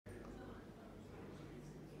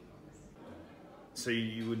So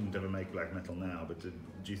you wouldn't ever make black metal now, but do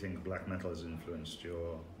you think black metal has influenced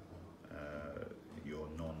your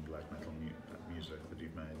non-black metal music that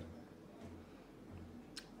you've made?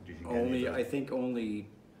 Do you think I think only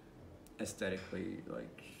aesthetically,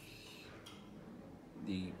 like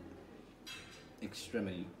the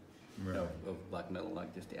extremity of black metal,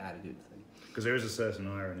 like just the attitude thing. Because there is a certain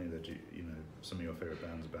irony that you know, some of your favorite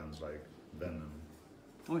bands are bands like Venom.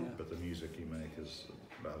 Oh yeah. But the music you make is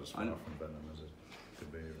about as far from Venom as it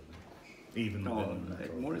could be. Really. Even the Venom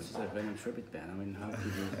metal. Mortiis is a Venom tribute band. I mean, how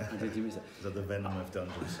did you miss it? Is that the Venom of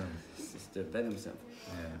Dungeon Synth? It's the Venom synth.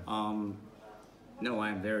 Yeah. No, I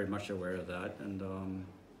am very much aware of that, and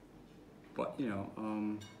but you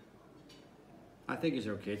know, I think it's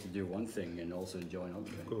okay to do one thing and also enjoy another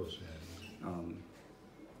thing. Of course,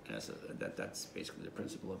 yeah. That's basically the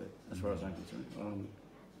principle of it, as far as I'm concerned.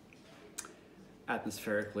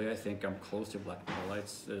 Atmospherically, I think I'm close to black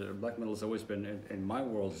metal. Black metal has always been, in my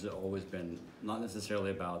world, has always been not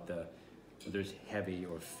necessarily about whether it's heavy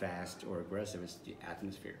or fast or aggressive. It's the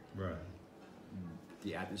atmosphere. Right.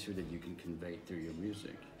 The atmosphere that you can convey through your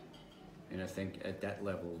music, and I think at that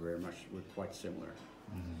level, we're quite similar.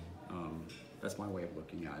 Mm-hmm. That's my way of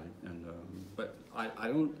looking at it, and but I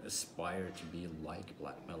don't aspire to be like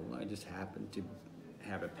black metal. I just happen to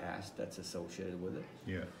have a past that's associated with it.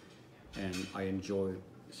 Yeah. And I enjoy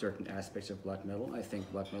certain aspects of black metal. I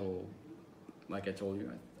think black metal, like I told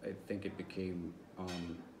you, I think it became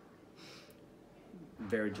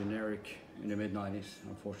very generic in the mid-90s,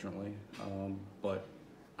 unfortunately. But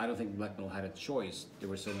I don't think black metal had a choice. There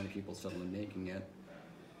were so many people suddenly making it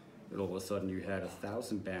that all of a sudden you had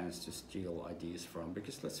 1,000 bands to steal ideas from.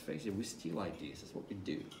 Because let's face it, we steal ideas. That's what we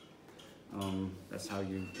do. That's how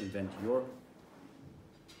you invent your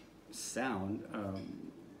sound.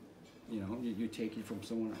 You know, you take it from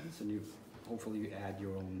someone else, and hopefully you add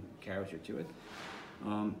your own character to it.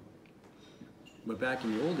 But back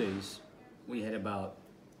in the old days, we had about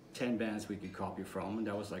 10 bands we could copy from, and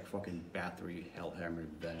that was like fucking Bathory, Hellhammer,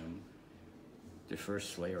 Venom, the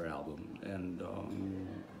first Slayer album, and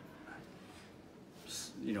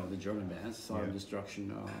you know, the German bands, Silent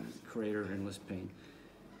Destruction, Creator, Endless Pain,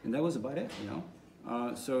 and that was about it. You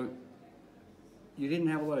know, so you didn't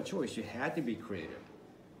have a lot of choice. You had to be creative.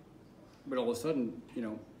 But all of a sudden, you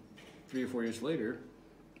know, 3 or 4 years later,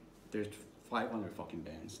 there's 500 fucking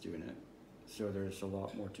bands doing it. So there's a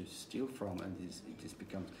lot more to steal from, and it just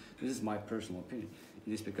becomes, this is my personal opinion,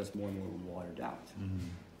 it just becomes more and more watered out. Mm-hmm.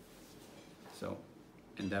 So,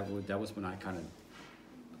 and that was when I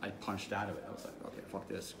punched out of it. I was like, okay, fuck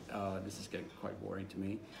this. This is getting quite boring to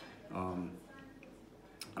me. I'm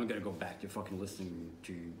gonna go back to fucking listening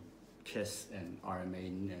to Kiss and Iron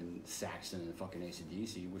Maiden and Saxon and fucking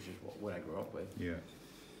AC/DC, which is what I grew up with. Yeah.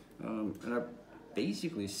 And I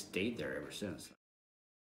basically stayed there ever since.